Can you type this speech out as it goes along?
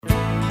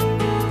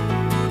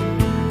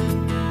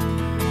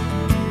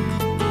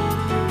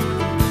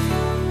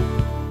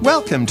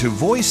Welcome to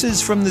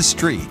Voices from the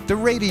Street, the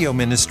radio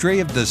ministry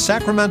of the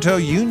Sacramento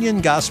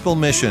Union Gospel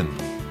Mission.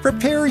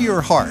 Prepare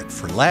your heart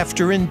for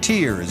laughter and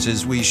tears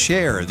as we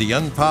share the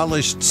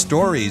unpolished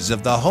stories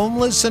of the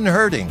homeless and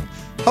hurting,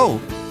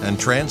 hope and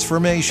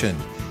transformation.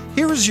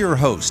 Here is your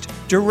host,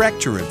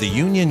 Director of the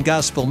Union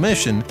Gospel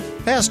Mission,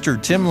 Pastor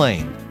Tim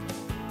Lane.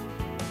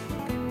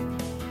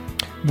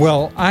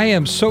 Well, I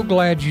am so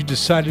glad you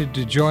decided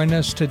to join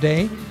us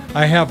today.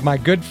 I have my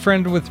good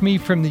friend with me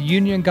from the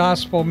Union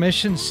Gospel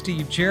Mission,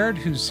 Steve Jarrett,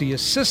 who's the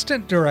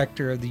Assistant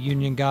Director of the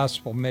Union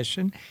Gospel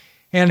Mission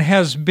and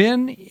has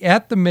been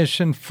at the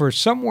mission for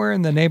somewhere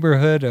in the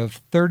neighborhood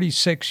of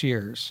 36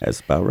 years.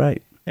 That's about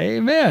right.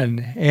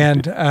 Amen.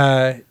 And,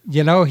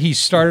 he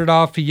started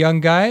off a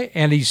young guy,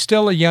 and he's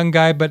still a young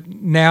guy, but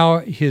now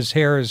his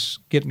hair is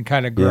getting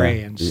kind of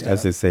gray and stuff.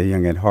 As they say,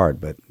 young at heart.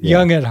 But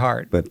young at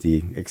heart. But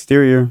the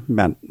exterior,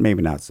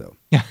 maybe not so.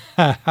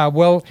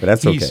 Well, but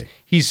that's okay.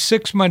 He's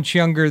 6 months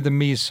younger than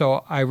me,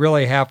 so I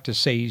really have to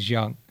say he's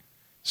young.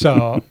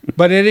 So,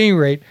 but at any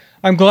rate,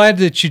 I'm glad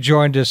that you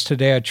joined us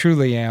today. I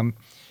truly am.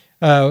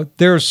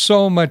 There's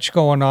so much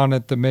going on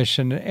at the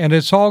mission, and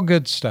it's all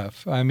good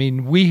stuff. I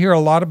mean, we hear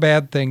a lot of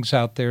bad things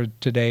out there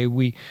today.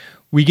 We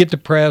get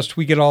depressed,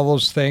 we get all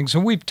those things,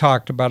 and we've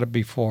talked about it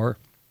before.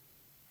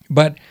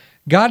 But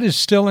God is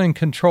still in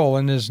control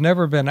and has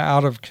never been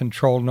out of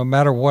control, no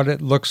matter what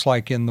it looks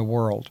like in the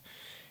world.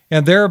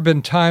 And there have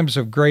been times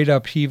of great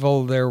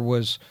upheaval. There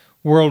was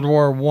World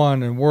War I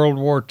and World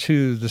War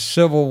II, the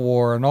Civil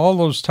War, and all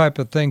those type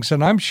of things.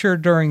 And I'm sure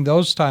during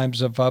those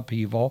times of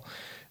upheaval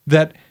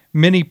that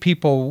many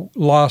people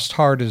lost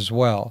heart as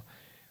well.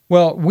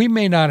 Well, we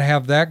may not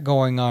have that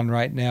going on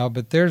right now,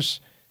 but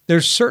there's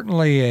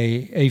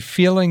certainly a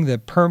feeling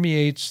that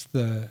permeates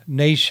the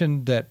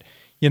nation that,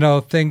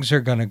 things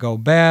are going to go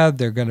bad,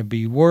 they're going to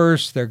be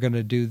worse, they're going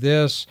to do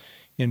this,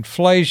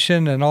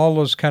 inflation and all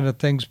those kind of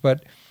things.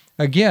 But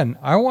again,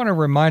 I want to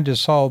remind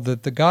us all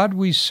that the God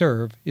we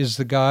serve is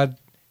the God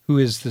who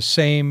is the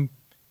same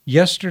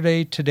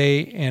yesterday,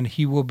 today, and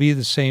he will be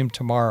the same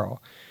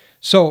tomorrow.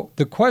 So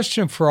the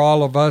question for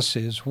all of us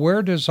is,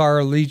 where does our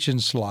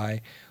allegiance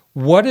lie?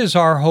 What is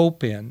our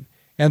hope in?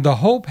 And the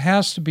hope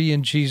has to be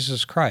in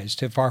Jesus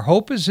Christ. If our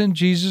hope is in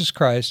Jesus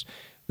Christ,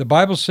 the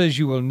Bible says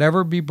you will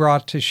never be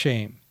brought to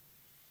shame.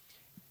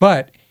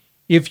 But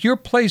if you're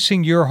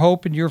placing your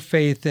hope and your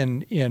faith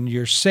in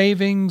your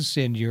savings,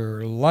 in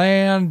your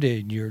land,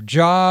 in your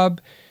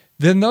job,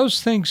 then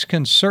those things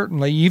can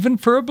certainly, even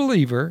for a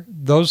believer,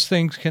 those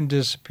things can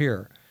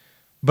disappear.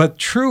 But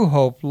true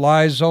hope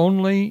lies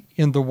only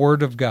in the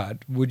Word of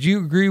God. Would you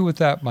agree with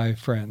that, my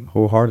friend?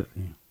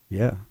 Wholeheartedly,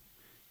 yeah.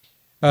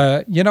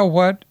 You know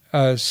what?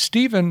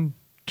 Stephen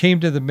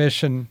came to the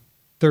mission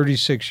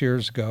 36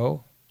 years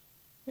ago,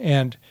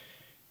 and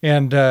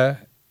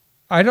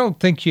I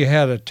don't think you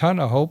had a ton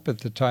of hope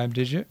at the time,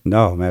 did you?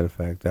 No, matter of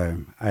fact,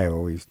 I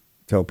always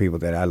tell people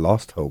that I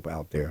lost hope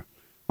out there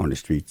on the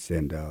streets,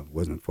 and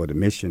wasn't for the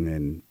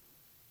mission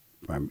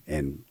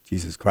and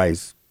Jesus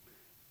Christ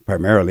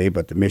primarily,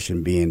 but the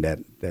mission being that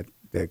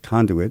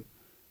conduit.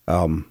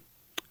 I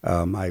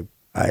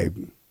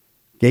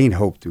gained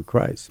hope through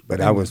Christ, but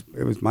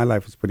my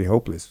life was pretty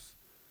hopeless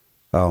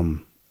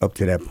up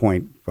to that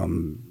point,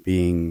 from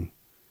being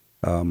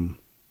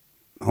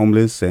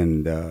homeless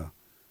and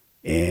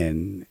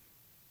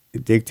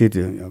addicted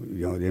to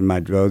in my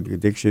drug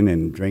addiction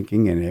and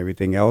drinking and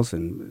everything else,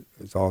 and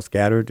it's all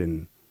scattered,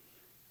 and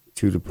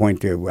to the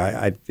point where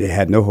I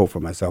had no hope for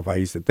myself. I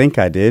used to think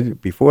I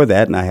did before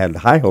that, and I had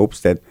high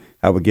hopes that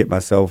I would get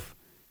myself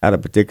out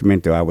of the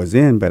predicament that I was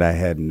in, but I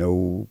had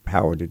no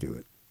power to do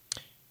it.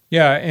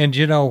 Yeah, and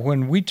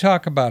when we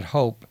talk about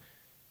hope,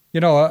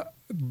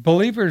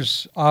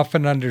 believers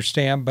often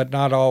understand, but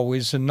not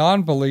always, and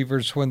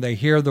non-believers, when they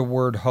hear the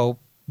word hope,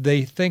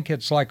 they think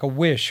it's like a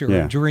wish or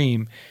a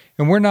dream,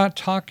 and we're not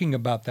talking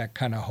about that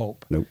kind of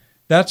hope. Nope.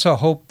 That's a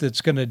hope that's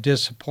going to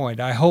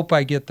disappoint. I hope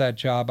I get that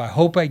job. I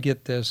hope I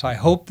get this. I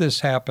hope this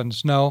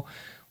happens. No,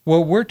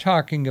 what we're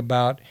talking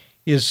about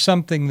is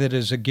something that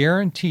is a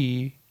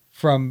guarantee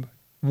from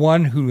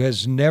one who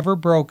has never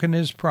broken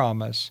his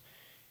promise.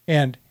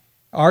 And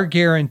our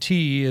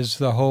guarantee is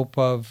the hope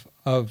of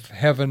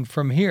heaven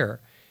from here.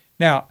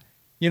 Now,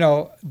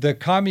 the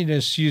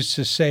communists used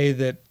to say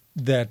that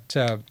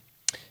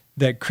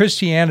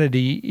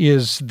Christianity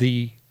is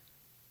the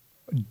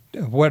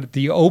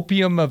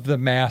opium of the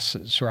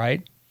masses,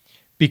 right?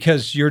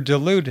 Because you're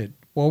deluded.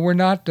 Well, we're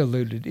not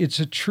deluded. It's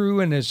a true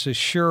and it's a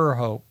sure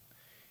hope.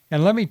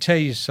 And let me tell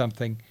you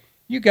something.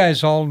 You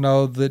guys all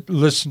know that,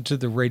 listen to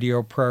the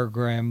radio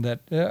program,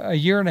 that a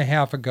year and a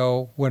half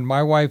ago, when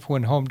my wife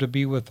went home to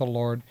be with the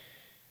Lord,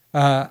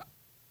 I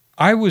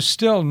was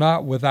still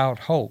not without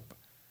hope.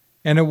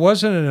 And it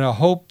wasn't in a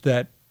hope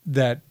that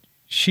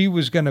she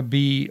was going to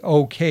be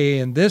okay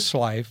in this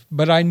life,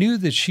 but I knew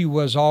that she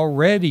was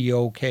already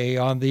okay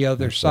on the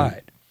other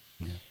side.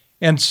 Yeah.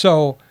 And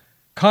so,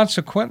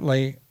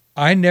 consequently,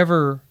 I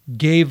never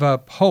gave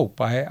up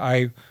hope.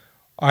 I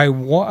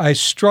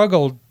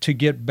struggled to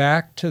get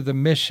back to the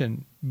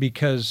mission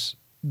because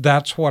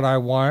that's what I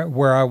want,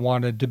 where I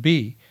wanted to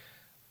be.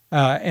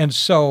 And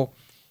so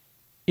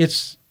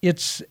it's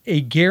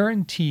a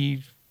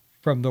guarantee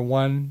from the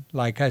one,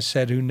 like I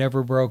said, who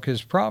never broke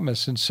his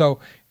promise. And so,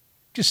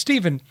 just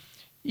Stephen,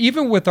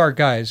 even with our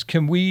guys,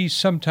 can we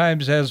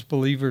sometimes as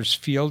believers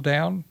feel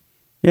down?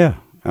 Yeah,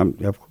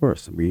 of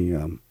course. We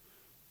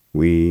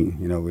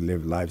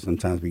live life.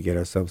 Sometimes we get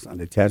ourselves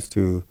unattached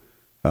to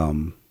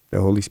the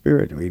Holy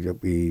Spirit.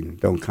 We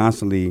don't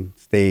constantly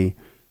stay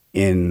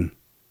in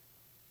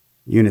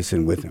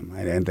unison with Him.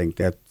 I think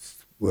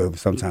that's where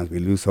sometimes we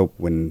lose hope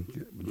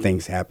when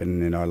things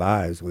happen in our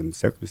lives, when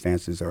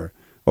circumstances are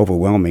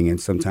overwhelming,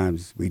 and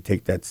sometimes we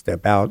take that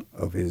step out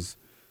of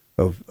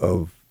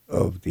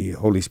the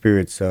Holy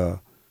Spirit's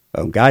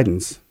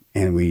guidance,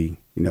 and we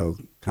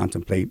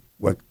contemplate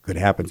what could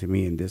happen to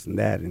me and this and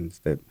that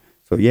instead.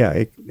 So yeah,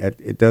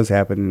 it does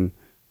happen, and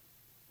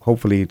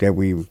hopefully that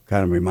we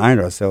kind of remind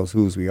ourselves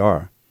whose we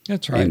are.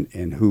 That's right,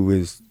 and who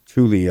is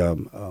truly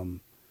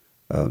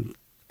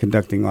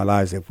conducting our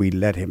lives if we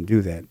let Him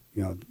do that.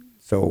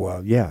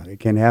 So yeah, it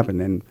can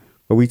happen,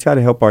 but we try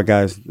to help our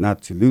guys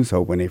not to lose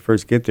hope when they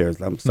first get there.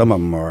 Some of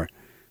them are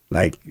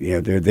like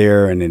they're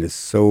there, and it is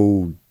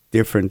so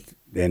different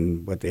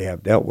than what they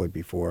have dealt with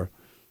before.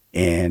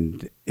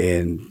 And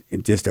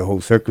just the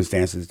whole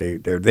circumstances, they're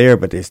there,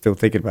 but they're still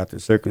thinking about their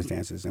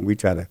circumstances, and we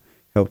try to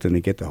help them to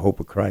get the hope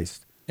of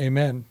Christ.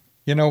 Amen.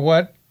 You know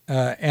what?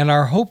 And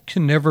our hope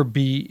can never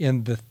be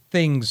in the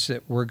things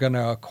that we're going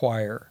to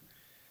acquire.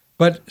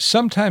 But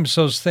sometimes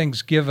those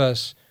things give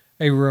us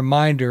a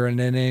reminder and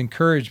an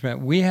encouragement.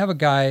 We have a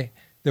guy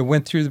that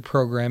went through the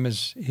program.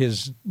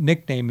 His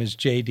nickname is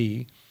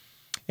JD.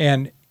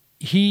 And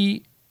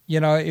he,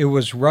 it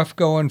was rough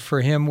going for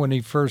him when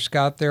he first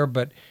got there,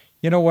 but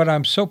you know what?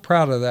 I'm so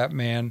proud of that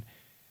man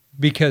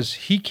because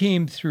he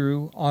came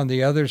through on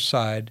the other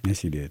side. Yes,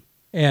 he did.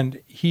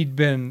 And he'd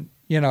been,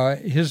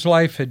 his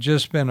life had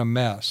just been a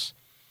mess.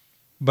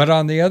 But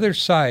on the other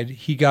side,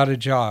 he got a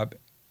job.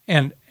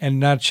 And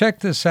now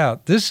check this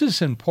out. This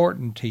is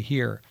important to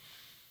hear.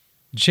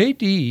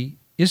 JD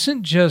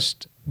isn't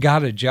just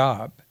got a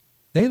job.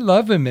 They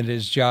love him at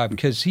his job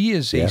because he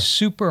is a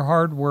super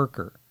hard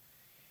worker.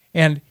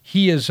 And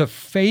he is a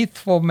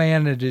faithful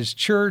man at his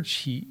church.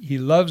 He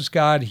loves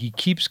God. He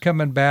keeps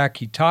coming back.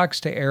 He talks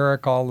to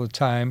Eric all the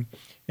time.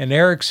 And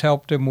Eric's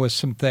helped him with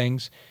some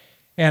things.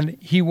 And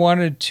he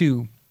wanted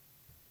to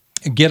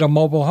get a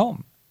mobile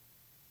home.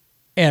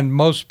 And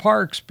most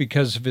parks,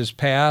 because of his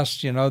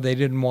past, they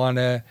didn't want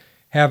to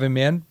have him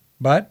in.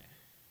 But,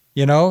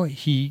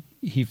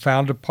 he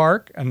found a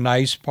park, a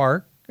nice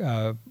park.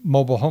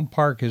 Mobile home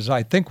park is,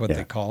 I think, what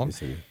they call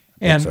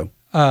them.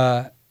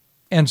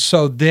 And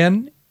so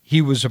then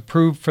he was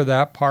approved for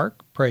that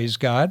park, praise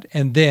God.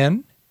 And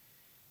then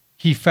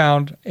he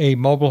found a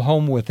mobile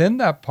home within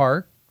that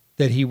park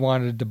that he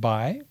wanted to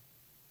buy.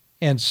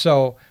 And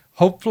so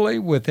hopefully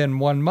within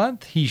 1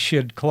 month, he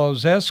should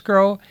close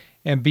escrow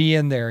and be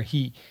in there.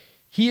 He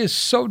is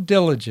so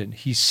diligent.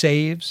 He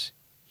saves.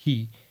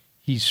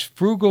 He's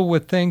frugal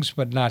with things,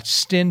 but not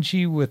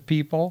stingy with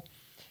people.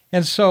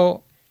 And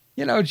so,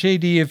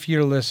 JD, if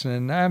you're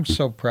listening, I'm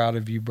so proud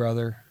of you,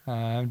 brother.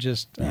 I'm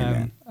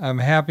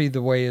happy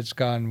the way it's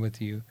gone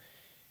with you.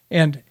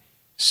 And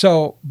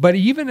so, but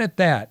even at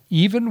that,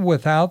 even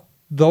without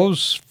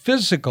those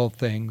physical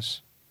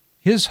things,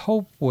 his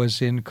hope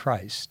was in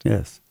Christ.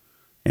 Yes.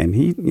 And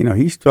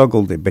he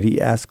struggled, but he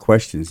asked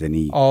questions,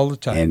 and all the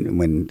time. And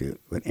when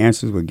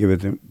answers were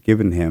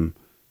given him,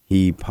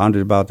 he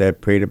pondered about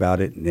that, prayed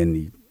about it, and then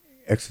he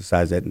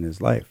exercised that in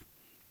his life.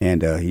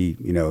 And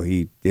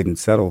he didn't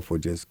settle for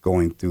just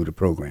going through the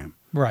program.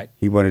 Right.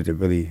 He wanted to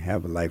really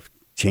have a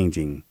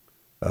life-changing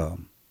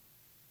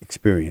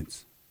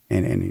experience,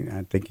 and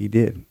I think he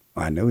did.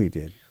 I know he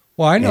did.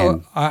 Well, I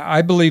know.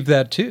 I believe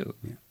that too.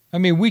 Yeah. I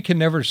mean, we can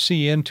never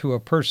see into a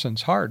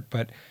person's heart,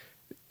 but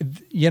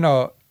you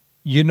know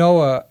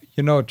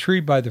a tree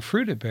by the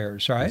fruit it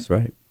bears, right? That's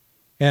right.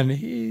 And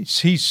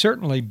he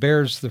certainly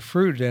bears the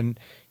fruit and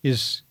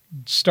is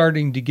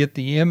starting to get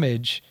the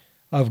image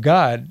of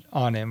God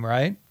on him,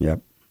 right?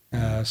 Yep.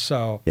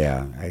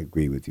 Yeah, I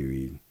agree with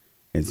you.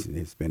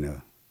 It's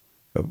been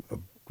a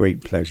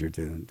great pleasure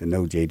to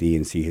know JD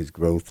and see his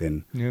growth,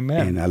 and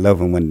Amen. And I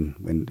love him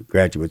when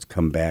graduates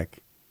come back,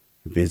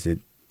 visit,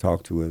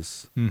 talk to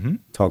us,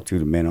 talk to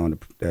the men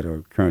that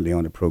are currently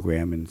on the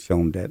program, and show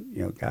them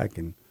that God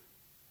can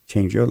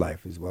change your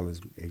life as well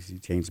as He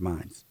changed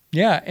mine.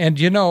 Yeah, and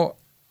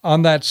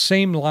on that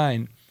same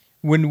line,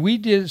 when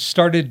we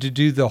started to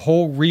do the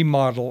whole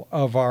remodel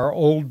of our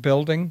old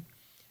building,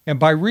 and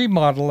by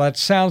remodel, that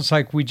sounds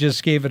like we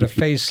just gave it a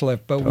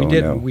facelift, but we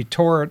didn't. No. We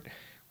tore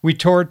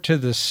it to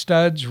the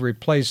studs,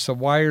 replaced the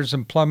wires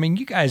and plumbing.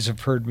 You guys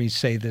have heard me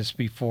say this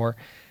before,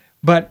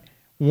 but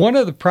one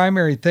of the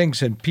primary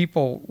things, and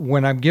people,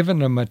 when I'm giving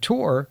them a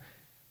tour,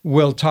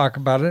 will talk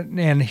about it,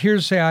 and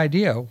here's the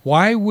idea.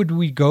 Why would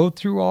we go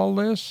through all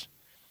this?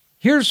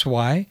 Here's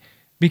why.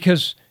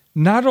 Because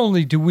not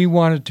only do we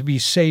want it to be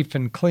safe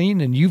and clean,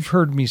 and you've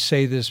heard me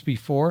say this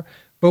before,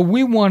 But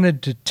we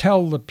wanted to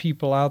tell the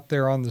people out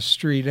there on the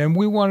street, and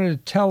we wanted to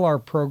tell our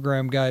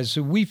program guys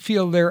that we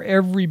feel they're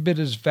every bit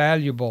as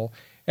valuable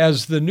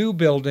as the new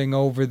building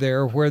over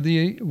there where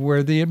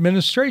the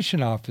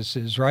administration office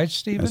is, right,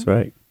 Stephen? That's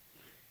right.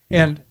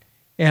 Yeah.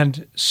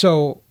 And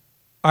so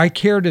I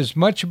cared as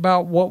much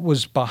about what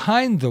was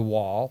behind the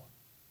wall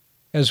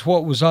as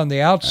what was on the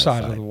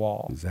outside of the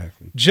wall.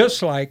 Exactly.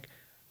 Just like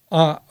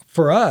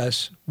for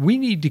us, we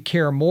need to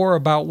care more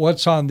about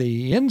what's on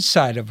the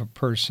inside of a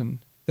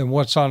person than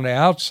what's on the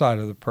outside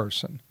of the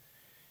person.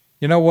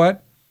 You know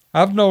what?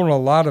 I've known a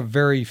lot of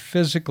very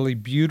physically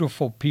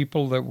beautiful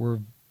people that were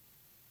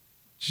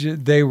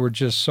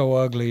just so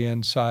ugly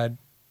inside.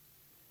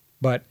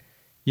 But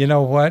you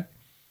know what?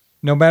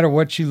 No matter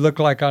what you look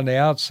like on the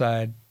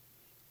outside,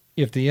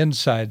 if the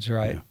inside's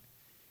right. Yeah.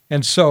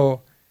 And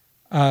so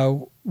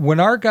when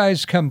our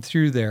guys come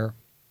through there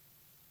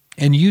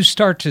and you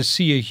start to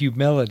see a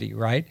humility,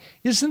 right?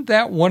 Isn't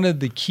that one of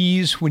the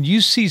keys when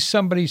you see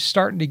somebody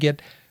starting to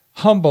get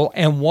humble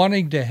and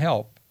wanting to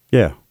help?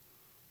 Yeah,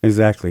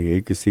 exactly.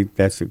 You can see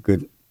that's a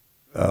good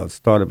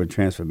start of a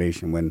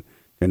transformation when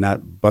they're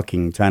not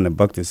trying to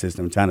buck the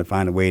system, trying to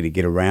find a way to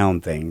get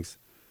around things,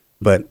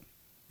 but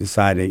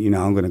decided,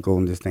 I'm going to go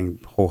in this thing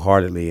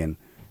wholeheartedly and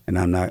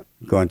I'm not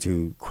going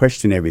to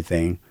question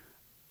everything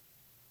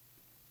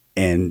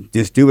and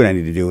just do what I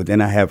need to do.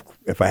 Then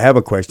if I have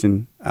a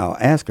question, I'll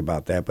ask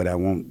about that, but I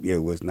won't, it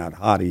was not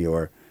haughty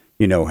or,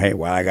 hey,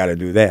 well, I got to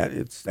do that.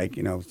 It's like,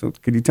 so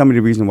could you tell me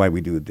the reason why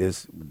we do it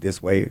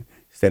this way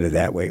instead of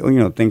that way?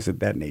 Or, things of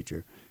that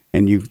nature.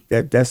 And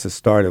that's the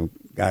start of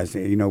guys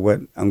saying, you know what,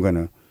 I'm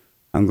going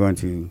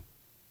to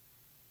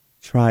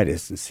try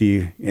this and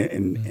see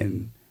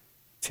and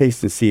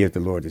taste and see if the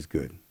Lord is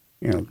good.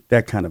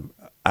 That kind of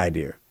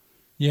idea.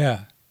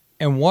 Yeah.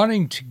 And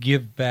wanting to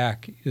give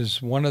back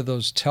is one of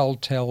those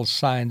telltale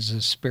signs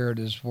the Spirit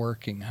is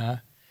working, huh?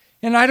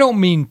 And I don't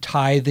mean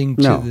tithing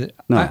to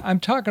I'm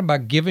talking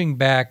about giving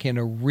back in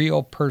a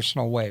real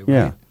personal way,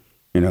 right?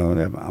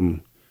 Yeah.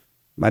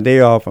 My day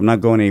off, I'm not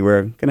going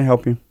anywhere. Can I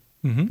help you?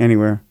 Mm-hmm.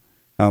 Anywhere.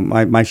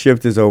 My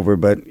shift is over,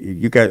 but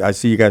you guys, I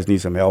see you guys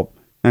need some help.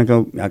 I'm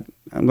going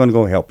to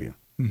go help you.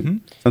 Mm-hmm.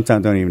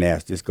 Sometimes don't even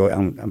ask. Just go.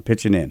 I'm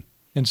pitching in.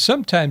 And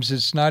sometimes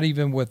it's not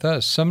even with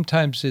us.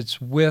 Sometimes it's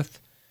with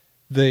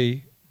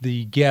the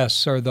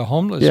guests or the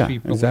homeless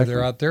people that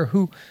are out there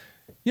who,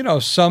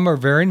 some are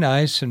very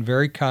nice and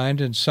very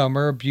kind, and some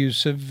are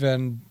abusive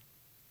and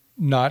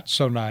not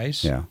so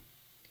nice. Yeah.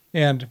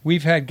 And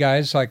we've had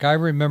guys like I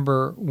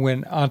remember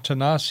when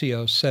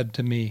Antanasio said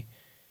to me,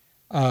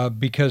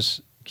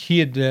 because he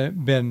had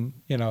been,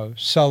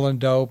 selling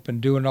dope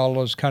and doing all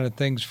those kind of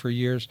things for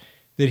years,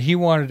 that he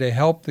wanted to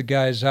help the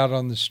guys out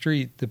on the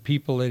street, the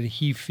people that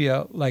he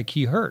felt like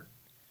he hurt.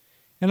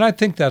 And I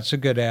think that's a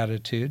good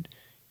attitude.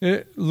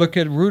 Look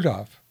at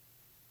Rudolph.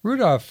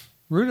 Rudolph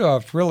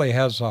really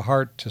has a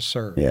heart to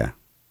serve. Yeah,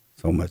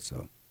 so much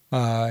so.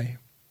 And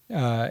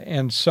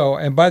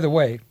by the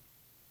way,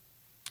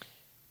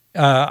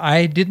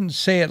 I didn't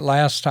say it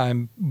last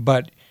time,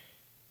 but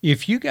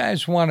if you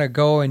guys want to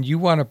go and you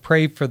want to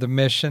pray for the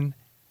mission,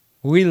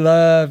 we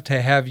love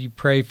to have you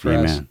pray for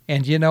us.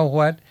 And you know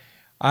what?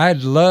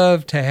 I'd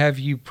love to have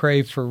you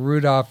pray for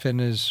Rudolph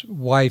and his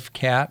wife,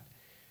 Kat.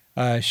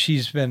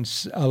 She's been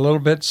a little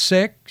bit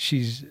sick.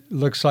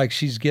 Looks like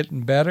she's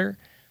getting better,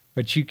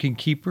 but you can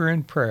keep her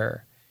in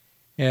prayer.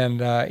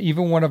 And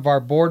even one of our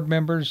board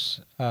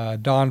members,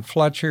 Don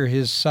Fletcher,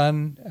 his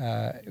son,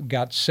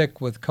 got sick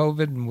with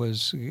COVID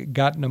and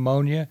got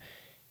pneumonia.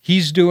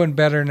 He's doing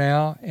better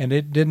now, and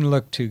it didn't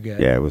look too good.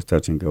 Yeah, it was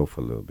touch and go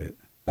for a little bit.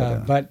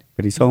 But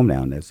he's home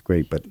now, and that's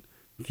great. But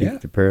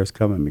keep the prayers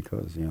coming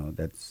because,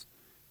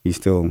 he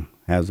still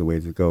has a way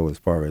to go as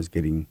far as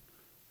getting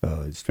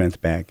his strength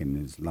back and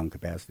his lung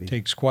capacity.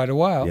 Takes quite a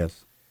while.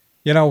 Yes.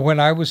 When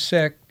I was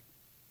sick,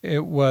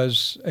 it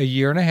was a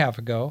year and a half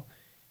ago.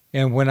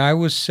 And when I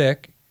was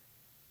sick,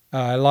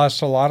 I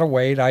lost a lot of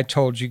weight. I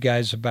told you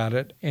guys about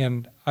it.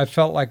 And I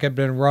felt like I'd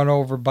been run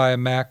over by a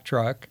Mack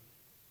truck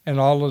and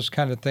all those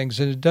kind of things.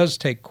 And it does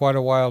take quite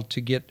a while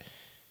to get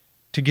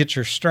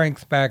your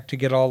strength back, to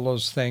get all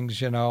those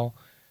things,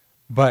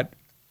 But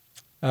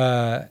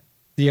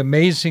the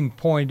amazing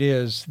point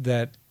is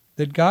that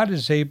God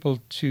is able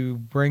to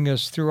bring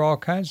us through all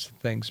kinds of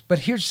things. But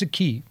here's the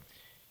key.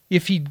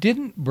 If he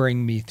didn't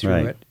bring me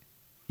through it,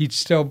 he'd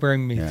still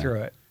bring me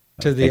through it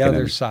to the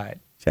other side.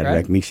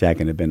 Like Meshach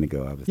and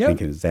Abednego. I was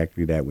thinking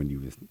exactly that when you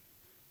was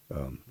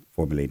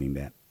formulating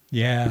that.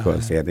 Yeah.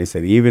 Because they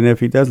said, even if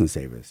he doesn't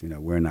save us,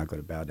 we're not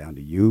going to bow down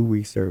to you.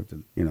 We serve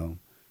the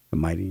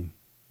mighty.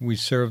 We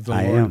serve the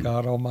Lord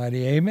God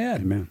Almighty.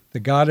 Amen. Amen. The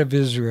God of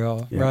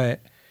Israel. Yeah. Right.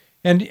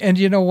 And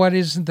you know what?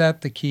 Isn't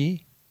that the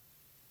key?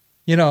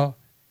 Job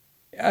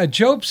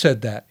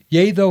said that.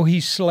 Yea, though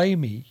he slay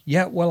me,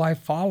 yet will I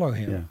follow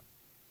him.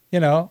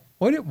 Yeah.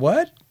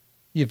 What?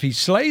 If he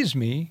slays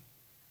me,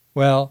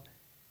 well,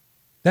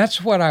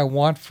 that's what I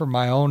want for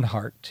my own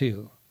heart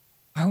too.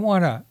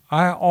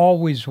 I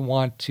always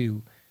want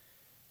to,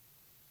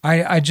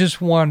 I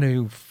just want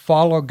to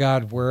follow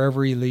God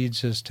wherever he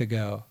leads us to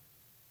go.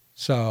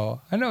 So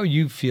I know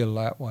you feel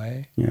that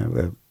way. Yeah,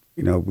 well,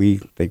 we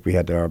think we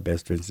have our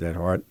best interests at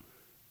heart.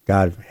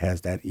 God has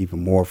that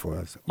even more for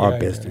us, our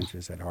best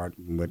interests at heart.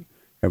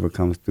 Whatever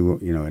comes through,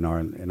 in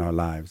our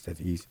lives, that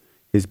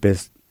His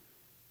best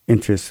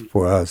interest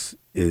for us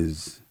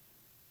is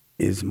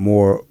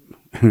more,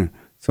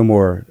 some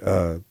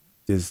more,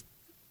 just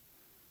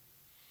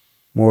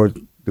more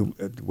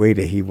the way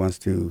that He wants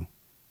to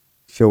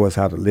show us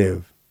how to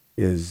live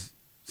is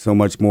so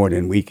much more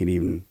than we can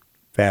even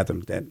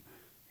fathom. That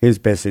His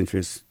best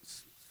interest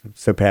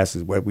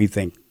surpasses what we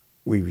think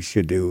we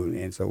should do,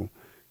 and so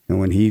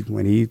when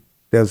he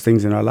does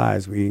things in our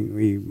lives,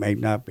 we might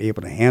not be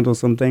able to handle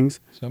some things,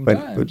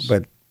 sometimes.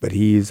 but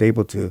He is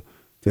able to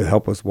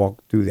help us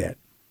walk through that.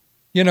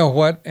 You know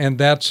what? And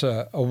that's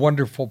a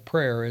wonderful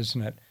prayer,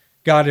 isn't it?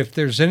 God, if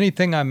there's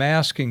anything I'm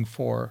asking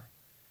for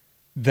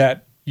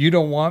that you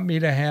don't want me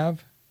to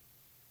have,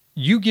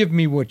 you give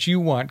me what you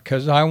want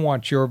because I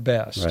want your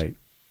best. Right.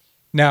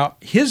 Now,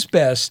 His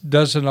best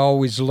doesn't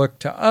always look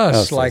to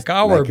us like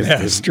our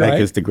best, right?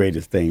 Like it's the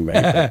greatest thing,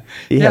 right?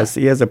 He has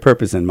a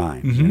purpose in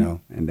mind,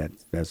 and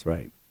that's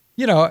right.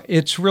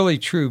 It's really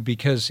true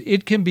because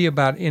it can be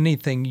about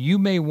anything. You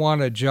may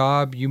want a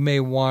job, you may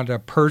want a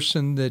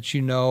person that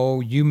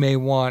you may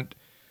want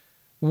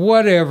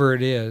whatever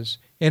it is,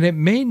 and it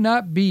may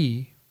not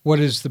be what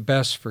is the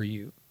best for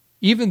you,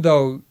 even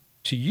though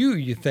to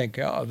you think,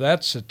 oh,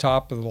 that's the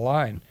top of the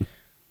line.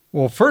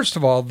 Well, first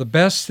of all, the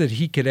best that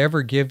He could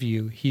ever give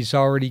you, He's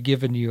already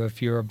given you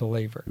if you're a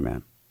believer.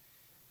 Amen.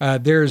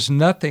 There's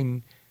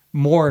nothing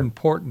more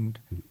important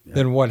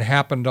than what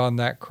happened on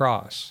that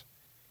cross.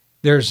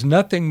 There's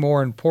nothing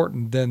more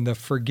important than the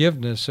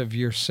forgiveness of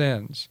your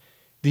sins,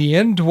 the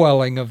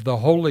indwelling of the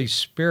Holy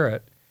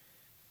Spirit.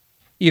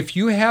 If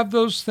you have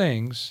those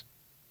things,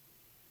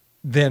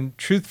 then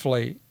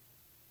truthfully,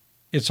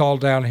 it's all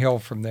downhill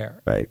from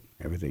there. Right.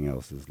 Everything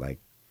else is like,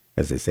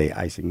 as they say,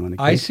 icing on the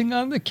cake. Icing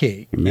on the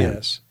cake, Amen.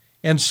 yes.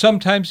 And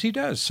sometimes He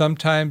does.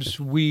 Sometimes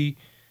we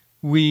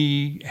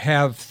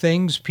have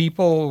things,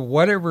 people,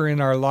 whatever in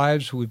our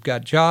lives, we've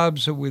got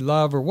jobs that we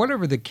love or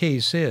whatever the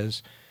case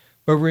is.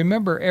 But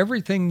remember,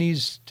 everything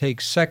needs to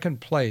take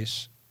second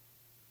place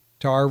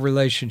to our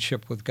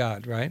relationship with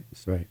God, right?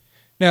 That's right.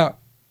 Now,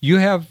 you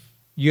have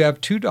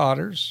 2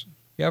 daughters,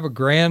 you have a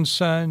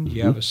grandson,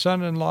 you have a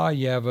son-in-law,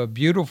 you have a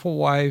beautiful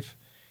wife,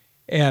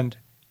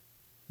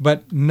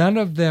 but none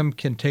of them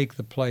can take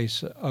the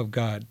place of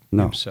God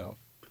Himself.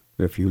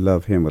 But if you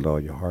love Him with all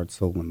your heart,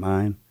 soul, and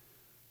mind,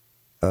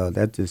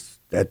 that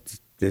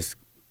just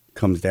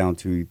comes down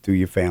through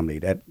your family.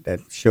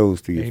 That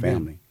shows through your Amen.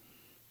 family,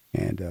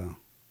 and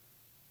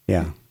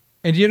yeah.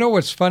 And you know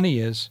what's funny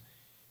is,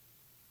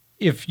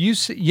 if you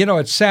see,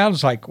 it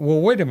sounds like,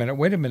 well, wait a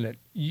minute.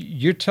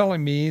 You're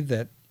telling me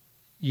that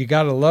you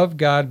got to love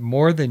God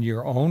more than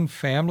your own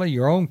family,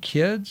 your own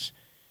kids?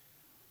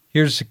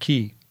 Here's the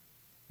key.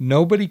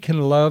 Nobody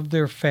can love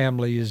their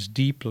family as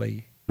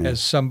deeply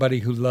as somebody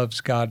who loves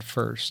God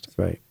first. That's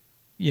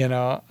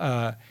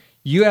right.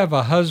 You have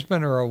a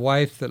husband or a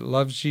wife that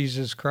loves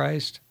Jesus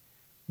Christ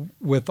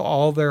with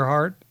all their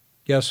heart,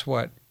 guess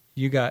what?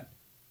 You've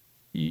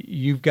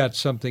got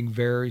something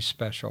very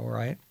special,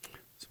 right?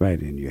 That's right,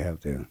 and you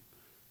have the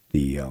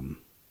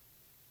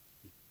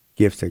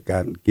gifts that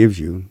God gives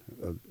you.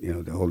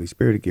 The Holy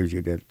Spirit gives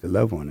you to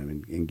love on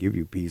Him and give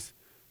you peace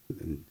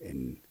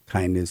and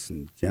kindness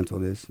and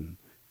gentleness and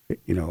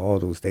all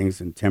those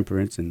things, and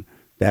temperance, and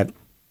that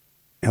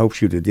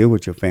helps you to deal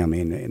with your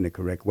family in the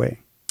correct way.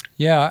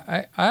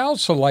 Yeah, I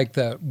also like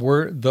the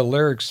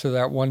lyrics to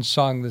that one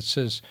song that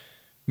says,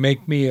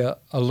 "Make me a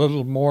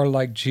little more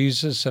like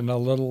Jesus and a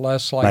little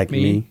less like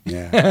me."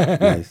 Yeah,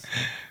 nice.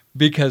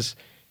 Because,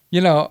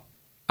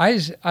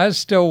 I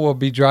still will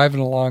be driving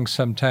along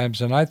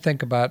sometimes, and I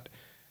think about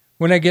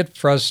when I get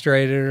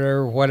frustrated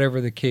or whatever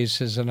the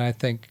case is, and I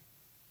think,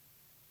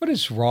 what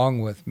is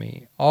wrong with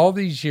me? All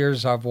these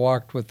years I've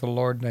walked with the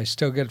Lord, and I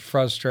still get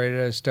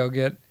frustrated. I still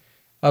get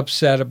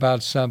upset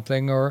about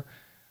something, or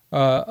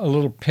a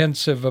little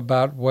pensive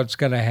about what's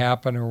going to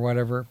happen or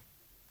whatever.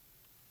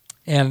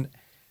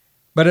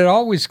 But it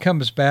always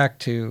comes back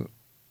to,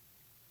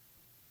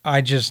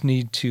 I just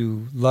need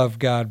to love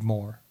God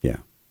more. Yeah.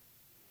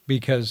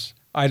 Because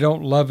I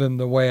don't love Him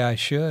the way I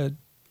should,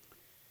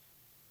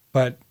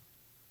 but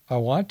I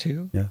want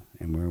to. Yeah,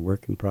 and we're a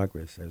work in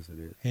progress as it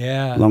is.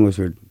 Yeah. As long as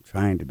we're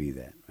trying to be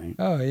that, right?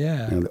 Oh,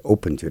 yeah.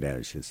 Open to that,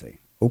 I should say.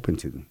 Open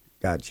to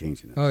God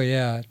changing us. Oh,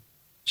 yeah.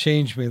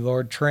 Change me,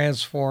 Lord.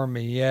 Transform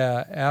me.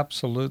 Yeah,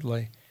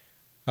 absolutely.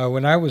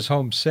 When I was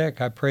homesick,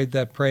 I prayed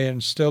that prayer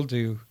and still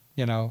do,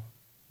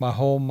 my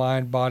whole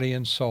mind, body,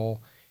 and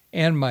soul,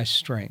 and my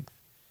strength.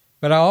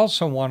 But I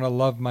also want to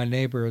love my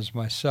neighbor as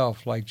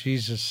myself, like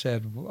Jesus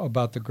said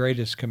about the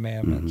greatest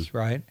commandments,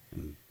 right?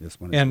 This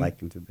one is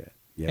likened to that.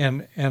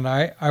 Yeah. And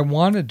I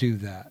want to do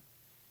that.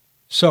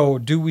 So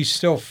do we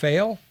still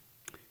fail?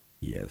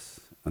 Yes,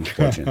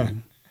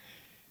 unfortunately.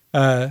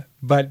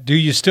 But do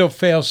you still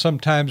fail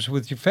sometimes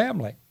with your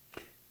family?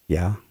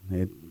 Yeah,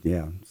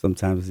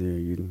 Sometimes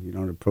you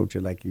don't approach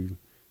it like you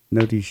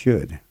know you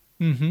should.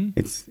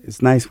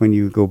 It's nice when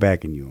you go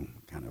back and you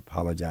kind of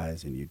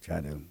apologize and you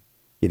try to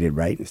get it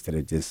right instead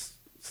of just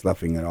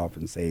sloughing it off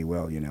and say,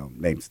 well,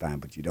 next time,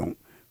 but you don't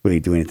really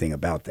do anything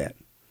about that.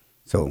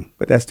 So,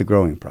 but that's the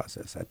growing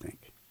process, I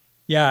think.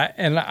 Yeah,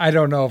 and I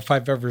don't know if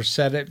I've ever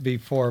said it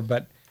before,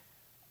 but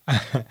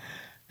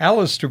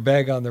Alistair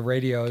Begg on the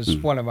radio is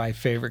one of my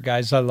favorite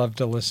guys. I love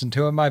to listen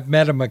to him. I've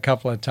met him a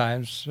couple of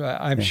times.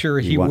 I'm sure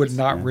he would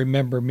not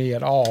remember me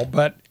at all,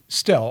 but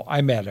still,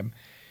 I met him.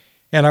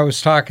 And I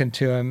was talking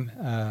to him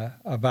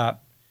about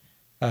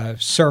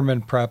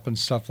sermon prep and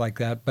stuff like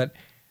that. But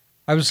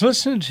I was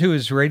listening to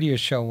his radio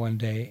show one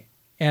day,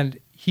 and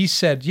he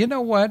said, you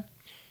know what?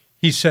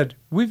 He said,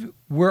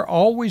 we're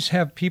always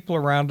have people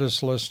around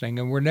us listening,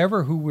 and we're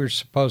never who we're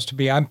supposed to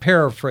be. I'm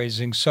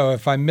paraphrasing, so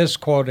if I'm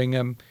misquoting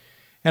him,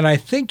 and I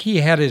think he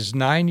had his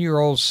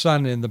 9-year-old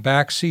son in the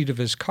back seat of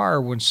his car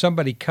when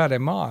somebody cut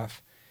him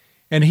off.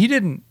 And he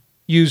didn't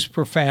use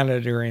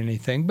profanity or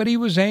anything, but he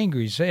was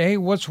angry. He said, hey,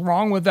 what's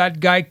wrong with that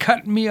guy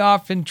cutting me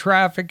off in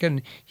traffic?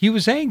 And he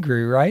was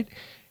angry, right?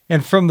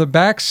 And from the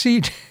back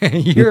seat,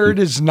 he heard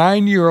his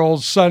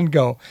 9-year-old son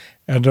go,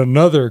 and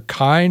another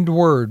kind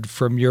word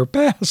from your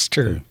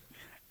pastor.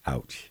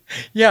 Ouch.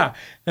 Yeah,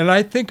 and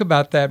I think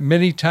about that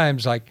many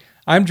times. Like,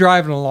 I'm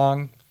driving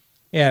along,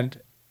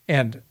 and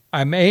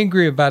I'm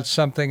angry about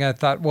something. I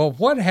thought, well,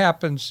 what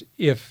happens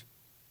if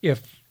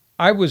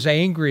I was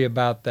angry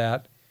about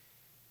that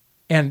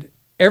and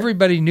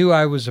everybody knew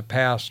I was a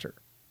pastor?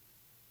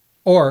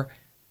 Or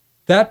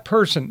that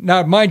person,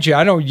 now mind you,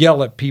 I don't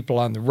yell at people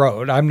on the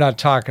road. I'm not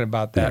talking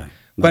about that.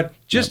 But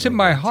just in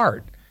my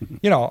heart,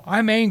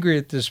 I'm angry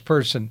at this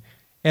person.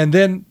 And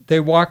then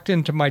they walked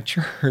into my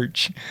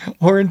church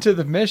or into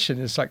the mission.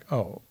 It's like,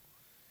 oh.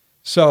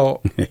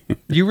 So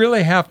you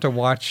really have to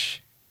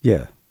watch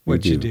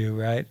what you do,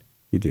 right?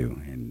 You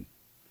do, and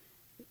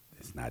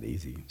it's not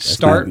easy.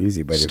 Start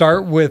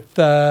with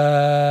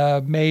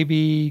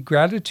maybe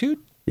gratitude.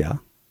 Yeah.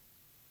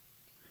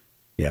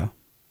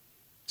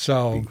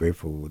 So be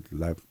grateful for what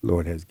the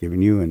Lord has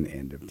given you,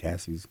 and the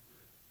tasks He's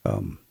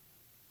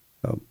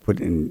put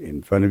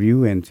in front of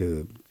you, and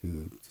to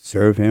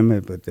serve Him,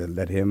 but to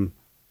let Him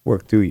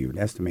work through you.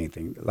 That's the main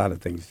thing. A lot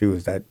of things too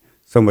is that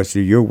so much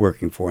that you're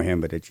working for Him,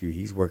 but that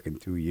He's working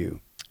through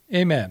you.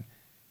 Amen.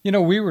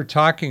 We were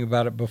talking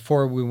about it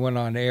before we went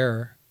on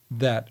air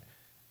that,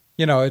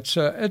 it's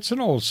an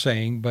old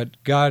saying,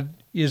 but God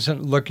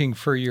isn't looking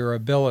for your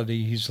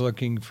ability. He's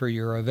looking for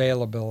your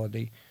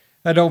availability.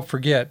 Now, don't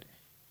forget,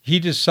 He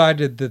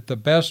decided that the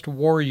best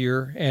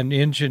warrior and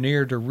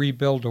engineer to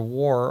rebuild a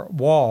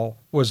wall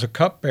was a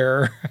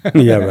cupbearer.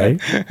 Yeah,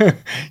 right.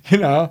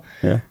 Yeah.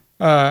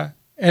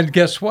 And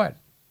guess what?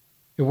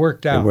 It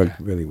worked out. It worked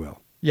really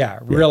well. Yeah,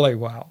 really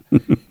well.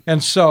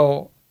 And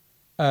so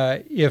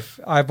if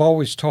I've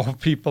always told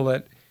people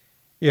that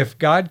if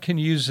God can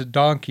use a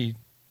donkey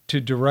to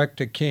direct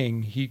a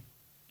king, he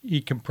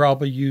can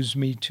probably use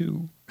me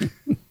too.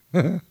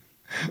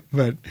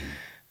 But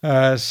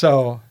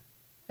so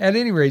at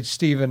any rate,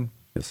 Stephen.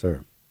 Yes,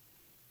 sir.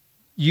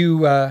 You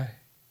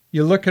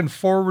looking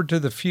forward to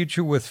the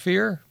future with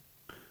fear?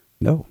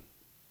 No.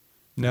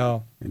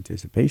 Think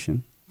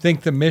Anticipation.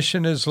 the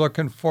mission is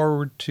looking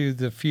forward to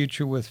the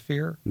future with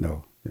fear?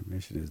 No, the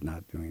mission is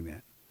not doing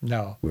that.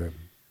 No.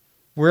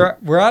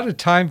 We're out of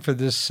time for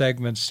this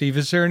segment, Steve.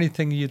 Is there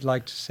anything you'd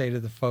like to say to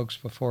the folks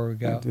before we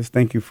go? Just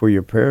thank you for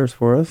your prayers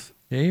for us.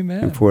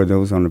 Amen. And for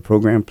those on the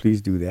program,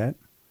 please do that.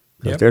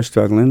 Because they're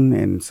struggling,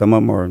 and some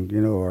of them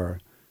are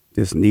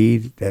just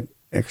need that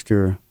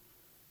extra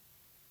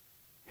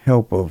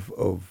help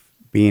of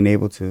being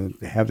able to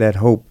have that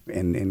hope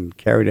and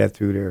carry that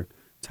through their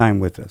time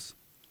with us.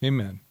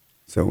 Amen.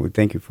 So we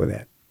thank you for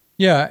that.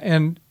 Yeah,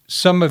 and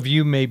some of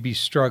you may be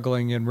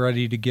struggling and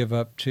ready to give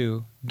up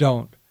too.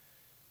 Don't.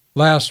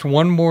 Last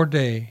one more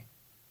day.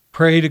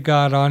 Pray to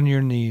God on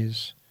your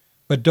knees.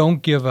 But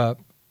don't give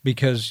up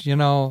because,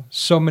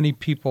 so many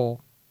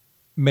people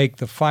make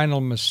the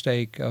final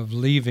mistake of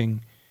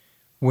leaving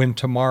when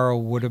tomorrow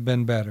would have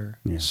been better.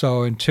 Yeah.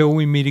 So until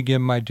we meet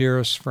again, my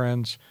dearest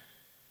friends,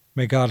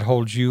 may God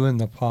hold you in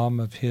the palm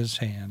of His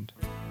hand.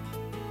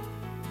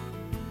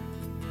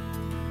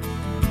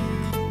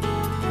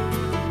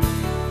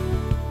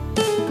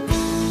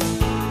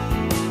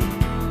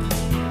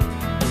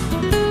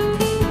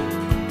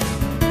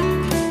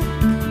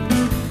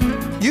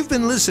 You've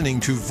been listening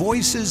to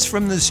Voices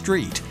from the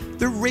Street,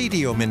 the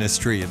radio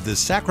ministry of the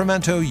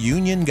Sacramento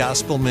Union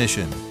Gospel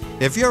Mission.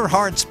 If your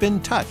heart's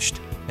been touched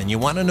and you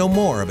want to know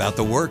more about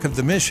the work of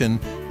the mission,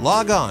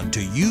 log on to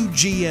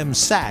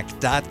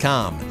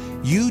ugmsac.com,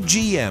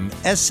 ugmsac.com.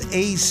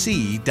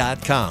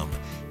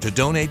 To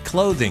donate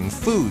clothing,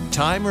 food,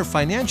 time, or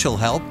financial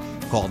help,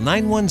 call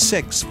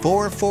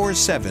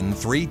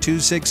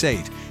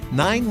 916-447-3268,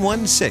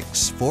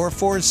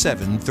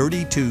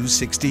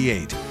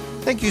 916-447-3268.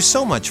 Thank you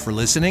so much for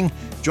listening.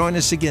 Join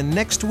us again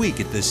next week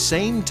at the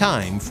same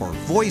time for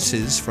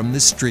Voices from the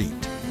Street.